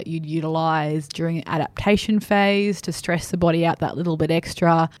something that you'd utilize during an adaptation phase to stress the body out that little bit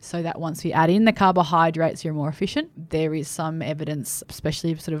extra, so that once we add in the carbohydrates, you're more efficient. There is some evidence,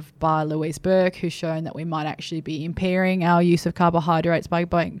 especially sort of by Louise Burke, who's shown that we might actually be impairing our use of carbohydrates by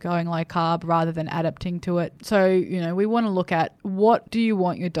going low carb rather than adapting to it. So, we want to look at what do you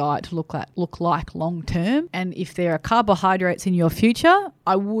want your diet to look like long term, and if there are carbohydrates in your future,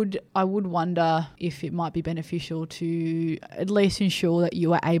 I would wonder if it might be beneficial to at least ensure that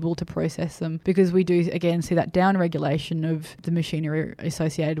you are able to process them, because we do again see that down regulation of the machinery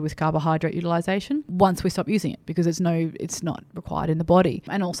associated with carbohydrate utilization once we stop using it, because it's not required in the body.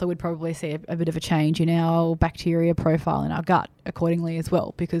 And also we'd probably see a bit of a change in our bacteria profile in our gut accordingly as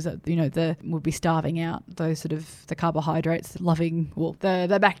well, because we'll be starving out those sort of the carbohydrates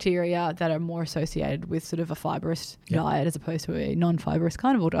the bacteria that are more associated with sort of a fibrous diet as opposed to a non-fibrous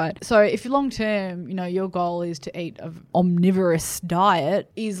carnivore diet. So if long term, your goal is to eat an omnivorous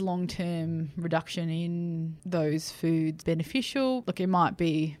diet, is long-term reduction in those foods beneficial? Look, it might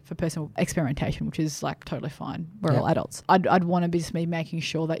be for personal experimentation, which is like totally fine. We're all adults. I'd want to be making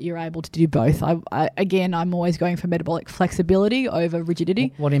sure that you're able to do both. I'm always going for metabolic flexibility over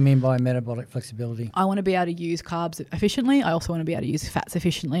rigidity. What do you mean by metabolic flexibility? I want to be able to use carbs efficiently. I also want to be able to use fats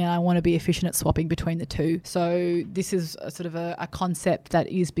efficiently, and I want to be efficient at swapping between the two. So this is a sort of a concept that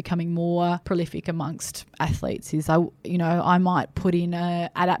is becoming more prolific amongst athletes. I might put in an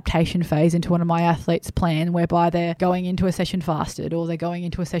adaptation phase into one of my athletes' plan whereby they're going into a session fasted or they're going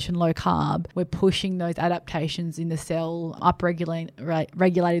into a session low carb. We're pushing those adaptations in the cell, regulating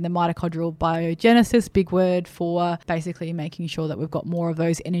the mitochondrial biogenesis, big word for basically making sure that we've got more of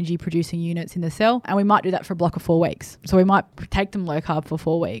those energy producing units in the cell. And we might do that for a block of 4 weeks. So we might take them low carb for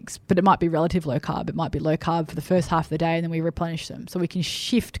 4 weeks, but it might be relative low carb. It might be low carb for the first half of the day and then we replenish them. So we can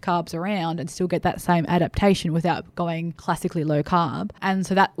shift carbs around and still get that same adaptation without going classically low carb. And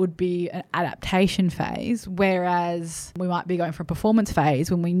so that would be an adaptation phase, whereas we might be going for a performance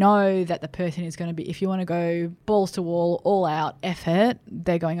phase when we know that the person is going to be, if you want to go balls to wall, all out effort,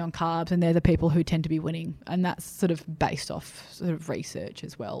 they're going on carbs and they're the people who tend to be winning. And that's sort of based off sort of research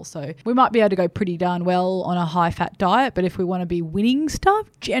as well. So we might be able to go pretty darn well on a high fat diet, but if we want to be winning stuff,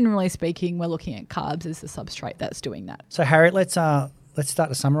 generally speaking, we're looking at carbs as the substrate that's doing that. So Harriet, let's start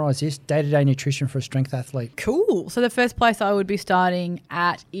to summarise this. Day-to-day nutrition for a strength athlete. Cool. So the first place I would be starting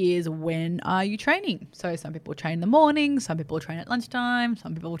at is, when are you training? So some people train in the morning, some people train at lunchtime,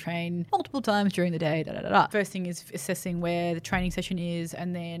 some people train multiple times during the day, First thing is assessing where the training session is,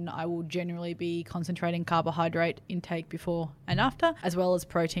 and then I will generally be concentrating carbohydrate intake before and after, as well as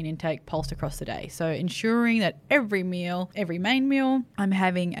protein intake pulsed across the day. So ensuring that every main meal, I'm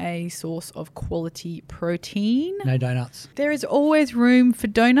having a source of quality protein. No donuts. There is always room for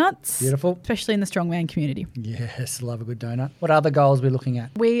donuts. Beautiful. Especially in the strongman community. Yes, love a good donut. What other goals are we looking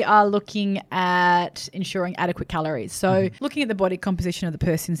at? We are looking at ensuring adequate calories. So looking at the body composition of the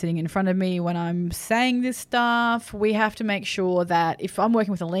person sitting in front of me when I'm saying this stuff, we have to make sure that if I'm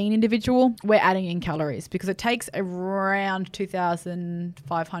working with a lean individual, we're adding in calories, because it takes around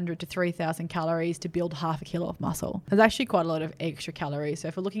 2,500 to 3,000 calories to build half a kilo of muscle. There's actually quite a lot of extra calories. So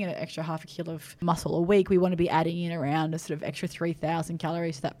if we're looking at an extra half a kilo of muscle a week, we want to be adding in around a sort of extra 3,000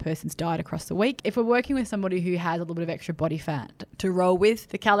 calories to that person's diet across the week. If we're working with somebody who has a little bit of extra body fat to roll with,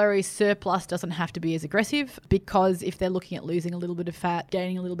 the calorie surplus doesn't have to be as aggressive, because if they're looking at losing a little bit of fat,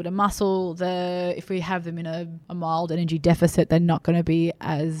 gaining a little bit of muscle, if we have them in a mild energy deficit, they're not going to be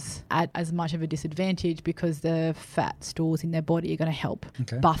at as much of a disadvantage, because the fat stores in their body are going to help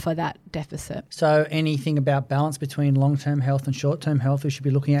buffer that deficit. So anything about balance between long-term health and short-term health we should be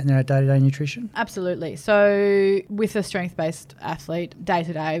looking at in our day-to-day nutrition? Absolutely. So with a strength-based athlete, day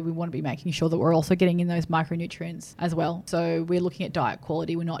to day, we want to be making sure that we're also getting in those micronutrients as well. So we're looking at diet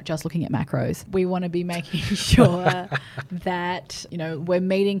quality. We're not just looking at macros. We want to be making sure that, we're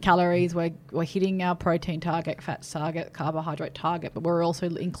meeting calories, we're hitting our protein target, fat target, carbohydrate target, but we're also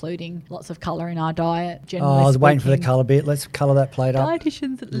including lots of colour in our diet. I was waiting for the colour bit. Let's colour that plate up.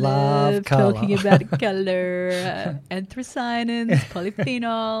 Dietitians love talking about colour, anthocyanins,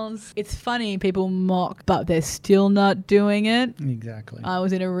 polyphenols. It's funny, people mock, but they're still not doing it. Exactly. I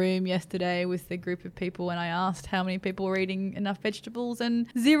was in a room yesterday with a group of people and I asked how many people were eating enough vegetables and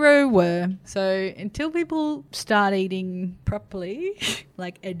 0 were. So until people start eating properly,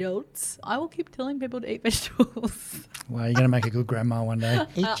 like adults, I will keep telling people to eat vegetables. Well, you're going to make a good grandma one day.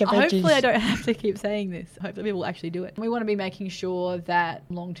 Eat your veggies. Hopefully I don't have to keep saying this. Hopefully people actually do it. We want to be making sure that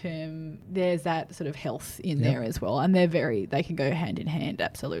long term there's that sort of health in there as well. And they can go hand in hand,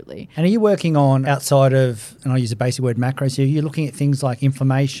 absolutely. And are you working on outside of, and I'll use the basic word macros here, you're looking at things like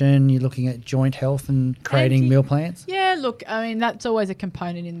inflammation, you're looking at joint health and creating meal plans? Yeah, look, I mean, that's always a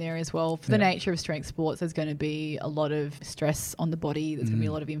component in there as well. For the nature of strength sports, there's going to be a lot of stress on the body. There's going to be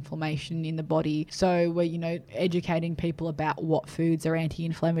a lot of inflammation in the body. So we're, educating people about what foods are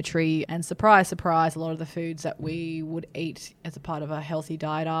anti-inflammatory, and surprise, surprise, a lot of the foods that we would eat as a part of a healthy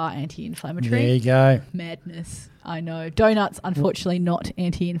diet are anti-inflammatory. There you go. Madness. I know. Donuts, unfortunately, not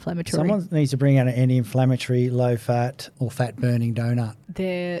anti-inflammatory. Someone needs to bring out an anti-inflammatory, low-fat or fat-burning donut.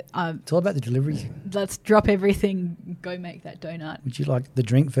 It's all about the delivery. Let's drop everything, go make that donut. Would you like the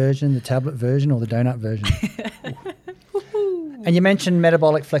drink version, the tablet version, or the donut version? And you mentioned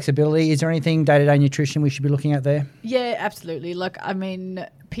metabolic flexibility. Is there anything day-to-day nutrition we should be looking at there? Yeah, absolutely. Look, I mean,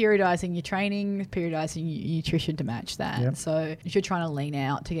 periodising your training, periodising your nutrition to match that. Yep. So if you're trying to lean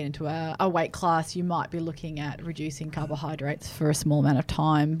out to get into a weight class, you might be looking at reducing carbohydrates for a small amount of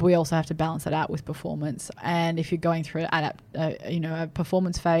time. But we also have to balance that out with performance. And if you're going through a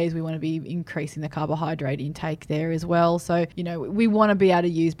performance phase, we want to be increasing the carbohydrate intake there as well. So, we want to be able to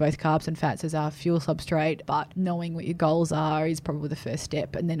use both carbs and fats as our fuel substrate, but knowing what your goals are is probably the first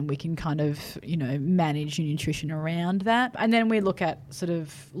step. And then we can kind of, manage your nutrition around that. And then we look at sort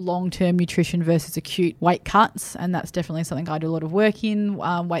of long-term nutrition versus acute weight cuts, and that's definitely something I do a lot of work in,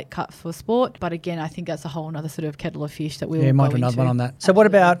 weight cut for sport. But again, I think that's a whole other sort of kettle of fish that we'll might go do another into. one on that. So What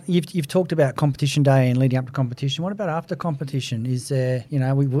about, you've talked about competition day and leading up to competition. What about after competition? Is there,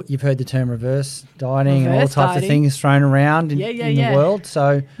 you've heard the term reverse dieting and all types of things thrown around in the world.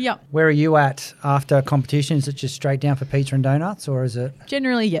 So where are you at after competition? Is it just straight down for pizza and donuts, or is it?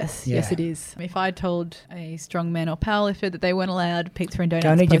 Generally, yes. Yeah. Yes, it is. If I told a strongman or powerlifter that they weren't allowed pizza and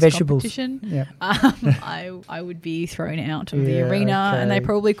donuts post-competition, I would be thrown out of the arena, and they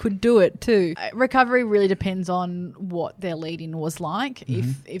probably could do it too. Recovery really depends on what their lead-in was like.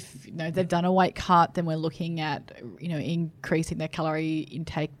 If they've done a weight cut, then we're looking at increasing their calorie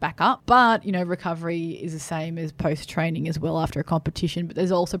intake back up. But recovery is the same as post-training as well after a competition. But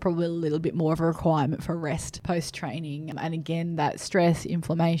there's also probably a little bit more of a requirement for rest post-training. And again, that stress,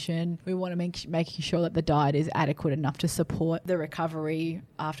 inflammation, we want to making sure that the diet is adequate enough to support the recovery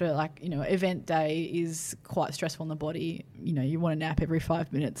after event day is quite stressful on the body. You want to nap every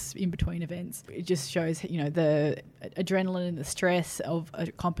 5 minutes in between events. It just shows, the adrenaline and the stress of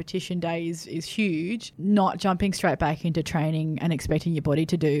a competition day is huge. Not jumping straight back into training and expecting your body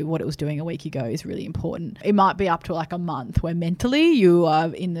to do what it was doing a week ago is really important. It might be up to like a month where mentally you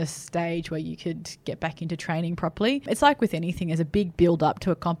are in the stage where you could get back into training properly. It's like with anything, there's a big build up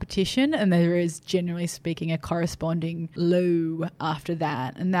to a competition, and there is, generally speaking, a corresponding low after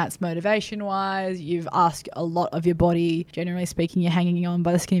that. And that's motivation wise. You've asked a lot of your body. Generally speaking, you're hanging on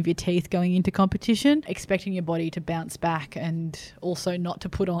by the skin of your teeth going into competition, expecting your body to bounce back and also not to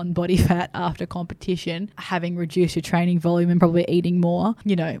put on body fat after competition, having reduced your training volume and probably eating more.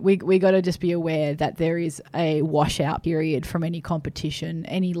 We got to just be aware that there is a washout period from any competition,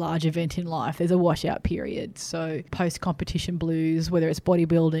 any large event in life. There's a washout period. So post-competition blues, whether it's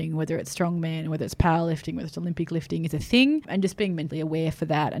bodybuilding, whether it's strongman, whether it's powerlifting, whether it's Olympic lifting, is a thing, and just being mentally aware for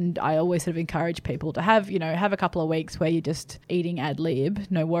that. And I always sort of encourage people to have a couple of weeks where you're just eating ad lib,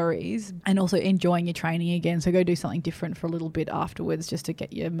 no worries, and also enjoying your training again. So go do something different for a little bit afterwards just to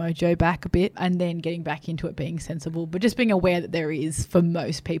get your mojo back a bit, and then getting back into it being sensible. But just being aware that there is, for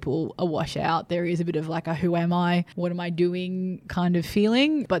most people, a washout. There is a bit of like a who am I, what am I doing kind of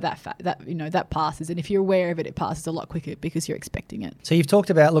feeling, but that passes. And if you're aware of it, it passes a lot quicker because you're expecting it. So you've talked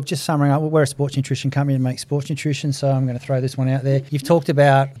about, just summaring up, we're a sports nutrition company that makes sports nutrition, so I'm going to throw this one out there. You've talked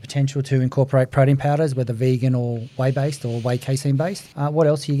about the potential to incorporate protein powders, whether vegan or whey-based or whey casein-based. What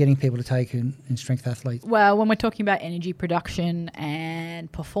else are you getting people to take in strength athletes? Well, when we're talking about energy production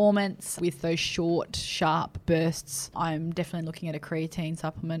and performance with those short, sharp bursts, I'm definitely looking at a creatine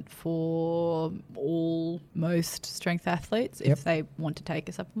supplement for most strength athletes if they want to take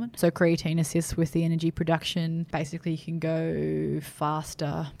a supplement. So creatine assists with the energy production. Basically, you can go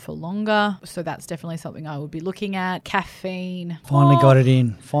faster for longer. So that's definitely something I would be looking at. Caffeine. Finally got it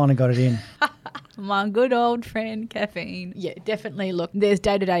in. My good old friend caffeine. Yeah, definitely. Look, there's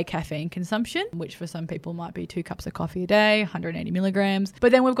day-to-day caffeine consumption, which for some people might be 2 cups of coffee a day, 180 milligrams.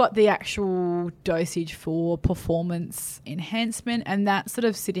 But then we've got the actual dosage for performance enhancement, and that's sort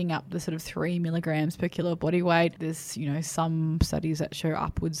of sitting up the sort of 3 milligrams per kilo of body weight. There's, some studies that show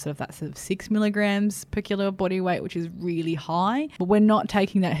upwards of that sort of 6 milligrams per kilo of body weight, which is really high. But we're not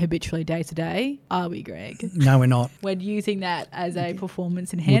taking that habitually day-to-day, are we, Greg? No, we're not. We're using that as a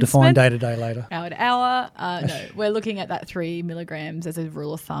performance enhancement. We'll define day-to-day later. Hour to hour. No, we're looking at that 3 milligrams as a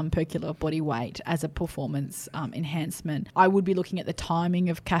rule of thumb per kilo of body weight as a performance enhancement. I would be looking at the timing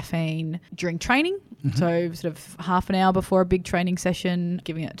of caffeine during training. Mm-hmm. So sort of half an hour before a big training session,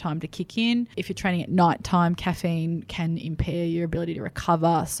 giving it time to kick in. If you're training at night time, caffeine can impair your ability to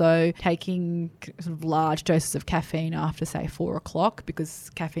recover. So taking sort of large doses of caffeine after, say, 4 o'clock,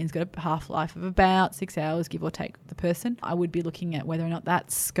 because caffeine's got a half-life of about 6 hours, give or take the person, I would be looking at whether or not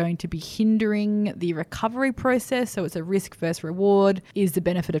that's going to be hindering the recovery process. So it's a risk versus reward. Is the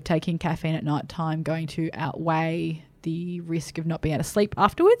benefit of taking caffeine at night time going to outweigh the risk of not being able to sleep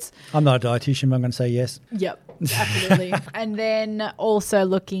afterwards? I'm not a dietitian, but I'm going to say yes. Yep, absolutely. And then also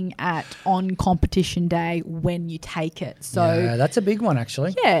looking at on competition day when you take it. So yeah, that's a big one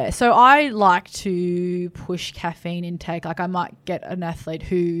actually. Yeah, so I like to push caffeine intake. Like I might get an athlete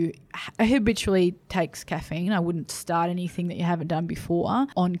who habitually takes caffeine. I wouldn't start anything that you haven't done before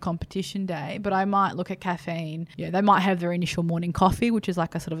on competition day, but I might look at caffeine. Yeah, they might have their initial morning coffee, which is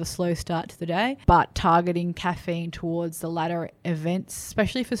like a sort of a slow start to the day, but targeting caffeine towards the latter events,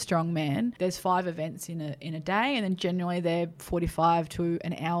 especially for strongman. There's 5 events in a day, and then generally they're 45 to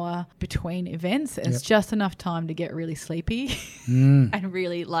an hour between events. And It's just enough time to get really sleepy and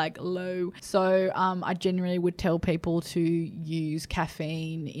really like low. So I generally would tell people to use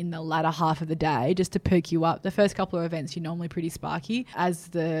caffeine in the latter half of the day just to perk you up. The first couple of events you're normally pretty sparky. As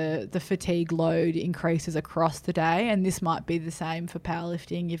the fatigue load increases across the day, and this might be the same for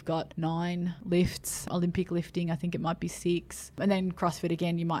powerlifting. You've got 9 lifts, Olympic lifting I think it might be 6, and then CrossFit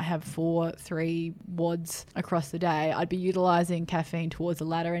again you might have 4, 3 WODs across the day. I'd be utilising caffeine towards the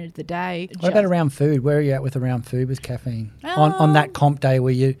latter end of the day. What about around food? Where are you at with around food with caffeine? On that comp day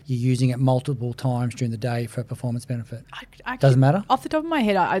where you're using it multiple times during the day for performance benefit? Doesn't matter? Off the top of my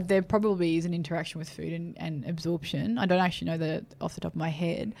head, there probably is an interaction with food and absorption. I don't actually know that off the top of my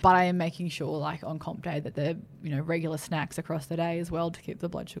head, but I am making sure like on comp day that they're regular snacks across the day as well to keep the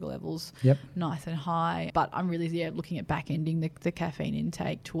blood sugar levels nice and high. But I'm really looking at back ending the caffeine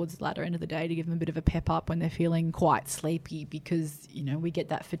intake towards the latter end of the day to give them a bit of a pep up when they're feeling quite sleepy, because we get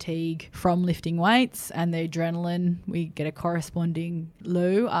that fatigue from lifting weights and the adrenaline, we get a corresponding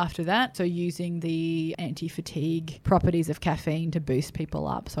low after that. So using the anti-fatigue properties of caffeine to boost people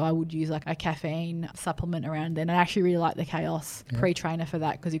up. So I would use like a caffeine supplement around then. I actually really like the Chaos pre-trainer for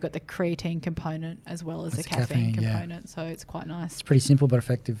that, because you've got the creatine component as well as the caffeine component. So it's quite nice. It's pretty simple but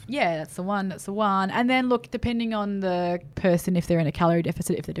effective. Yeah, that's the one. And then look, depending on the person, if they're in a calorie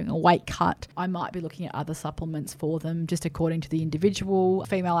deficit, if they're doing a weight cut, I might be looking at other supplements for them just according to the individual.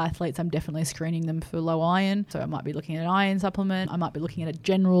 Female athletes, I'm definitely screening them for low iron. So I might be looking at an iron supplement. I might be looking at a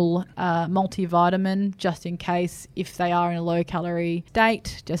general multivitamin just in case if they are in a low calorie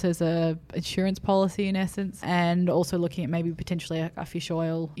state, just as a insurance policy in essence. And also looking at maybe potentially a fish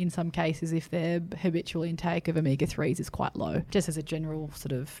oil in some cases if their habitual intake of omega-3s is quite low, just as a general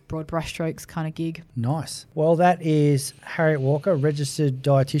sort of broad brushstrokes kind of gig. Nice. Well, that is Harriet Walker, registered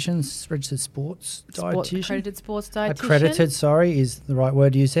dietitian, registered sports dietitian. Accredited sports dietitian. Accredited, sorry, is the right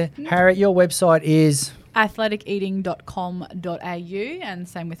word to use there. Harriet, your website is athleticeating.com.au, and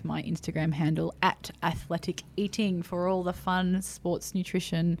same with my Instagram handle @athleticeating for all the fun sports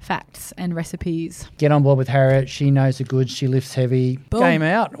nutrition facts and recipes. Get on board with Harriet. She knows the goods. She lifts heavy. Boom. Game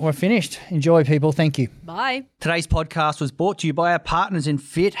out. We're finished. Enjoy, people. Thank you. Bye. Today's podcast was brought to you by our partners in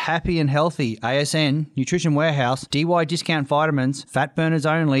Fit, Happy and Healthy, ASN, Nutrition Warehouse, DY Discount Vitamins, Fat Burners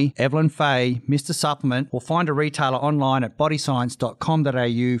Only, Evelyn Faye, Mr. Supplement, or find a retailer online at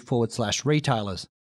bodyscience.com.au/retailers.